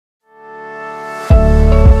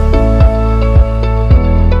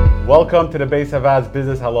Welcome to the Beis Havad's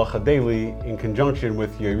Business Halacha Daily in conjunction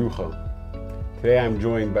with Yerucha. Today I'm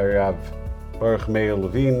joined by Rav Baruch Meir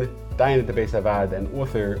Levine, Dayan at the Beis Havad and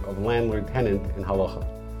author of Landlord-Tenant in Halacha.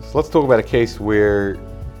 So let's talk about a case where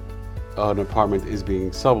an apartment is being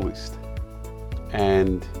subleased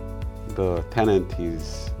and the tenant,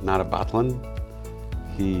 he's not a batlan.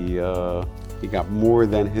 He got more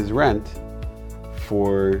than his rent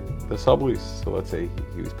for the sublease. So let's say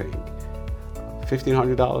he was paying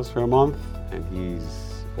 $1,500 for a month and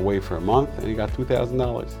he's away for a month and he got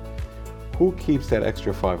 $2,000. Who keeps that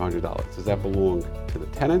extra $500? Does that belong to the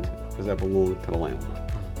tenant? Does that belong to the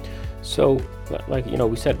landlord? So, like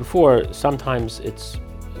we said before, sometimes it's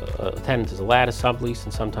a tenant is allowed a sublease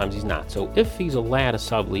and sometimes he's not. So if he's allowed a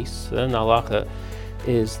sublease, then the halacha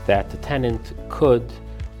is that the tenant could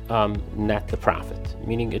net the profit.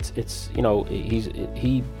 Meaning he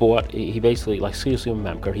basically, like seriously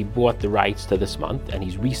memker, he bought the rights to this month and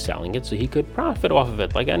he's reselling it, so he could profit off of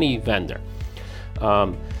it like any vendor.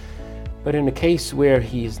 But in a case where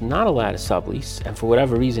he's not allowed a sublease, and for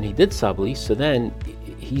whatever reason he did sublease, so then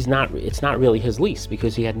it's not really his lease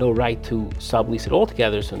because he had no right to sublease it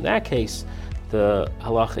altogether. So in that case, the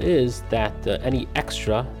halacha is that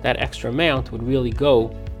that extra amount would really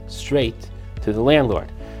go straight to the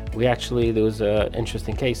landlord. There was an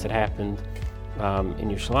interesting case that happened in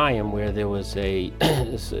Yerushalayim where there was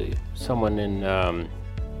someone in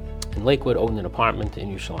Lakewood owned an apartment in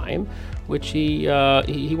Yerushalayim, which he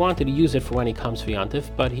wanted to use it for when he comes for Yontif,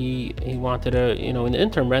 but he wanted to, in the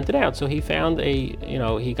interim, rent it out. So he found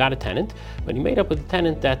he got a tenant, but he made up with the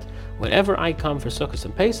tenant that whenever I come for Sukkot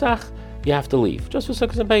and Pesach, you have to leave, just for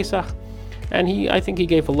Sukkot and Pesach. And I think he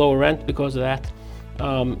gave a lower rent because of that.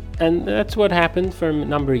 And that's what happened for a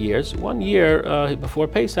number of years. One year before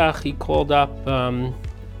Pesach, he called up, or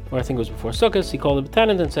I think it was before Sukkot, he called up the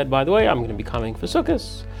tenant and said, by the way, I'm going to be coming for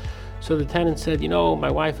Sukkot. So the tenant said, my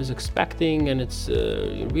wife is expecting and it's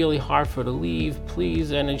really hard for her to leave,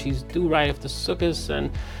 please, and then she's due right after Sukkot,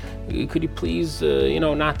 and could you please,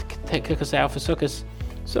 not kick us out for Sukkot?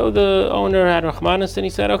 So the owner had Rahmanis and he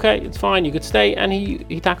said, okay, it's fine, you could stay. And he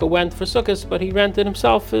went for Sukkot, but he rented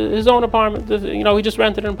himself his own apartment. He just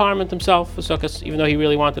rented an apartment himself for Sukkot, even though he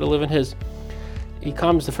really wanted to live in his. He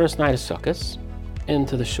comes the first night of Sukkot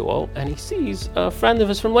into the shul and he sees a friend of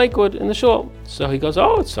his from Lakewood in the shul. So he goes,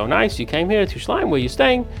 oh, it's so nice, you came here to Yerushalayim, where are you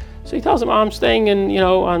staying? So he tells him, I'm staying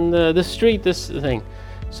on this street, this thing.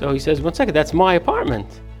 So he says, 1 second, that's my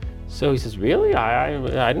apartment. So he says, really? I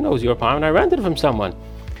didn't know it was your apartment, I rented it from someone.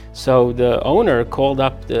 So the owner called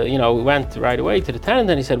up, went right away to the tenant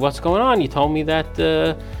and he said, what's going on? You told me that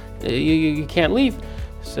you can't leave.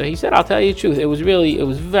 So he said, I'll tell you the truth. It was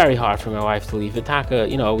very hard for my wife to leave. Vitaka,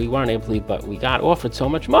 we weren't able to leave, but we got offered so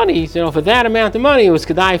much money. For that amount of money, it was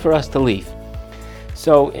kedai for us to leave.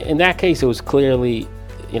 So in that case, it was clearly,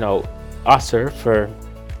 usher for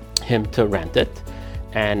him to rent it.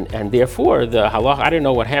 And therefore, the halach, I don't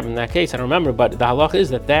know what happened in that case, I don't remember, but the halach is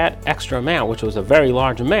that extra amount, which was a very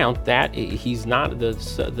large amount, that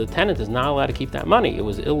the tenant is not allowed to keep that money. It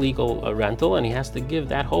was illegal rental, and he has to give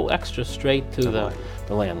that whole extra straight to the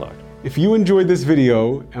landlord. If you enjoyed this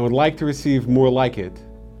video and would like to receive more like it,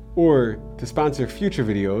 or to sponsor future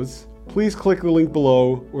videos, please click the link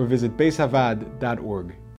below or visit beishavad.org.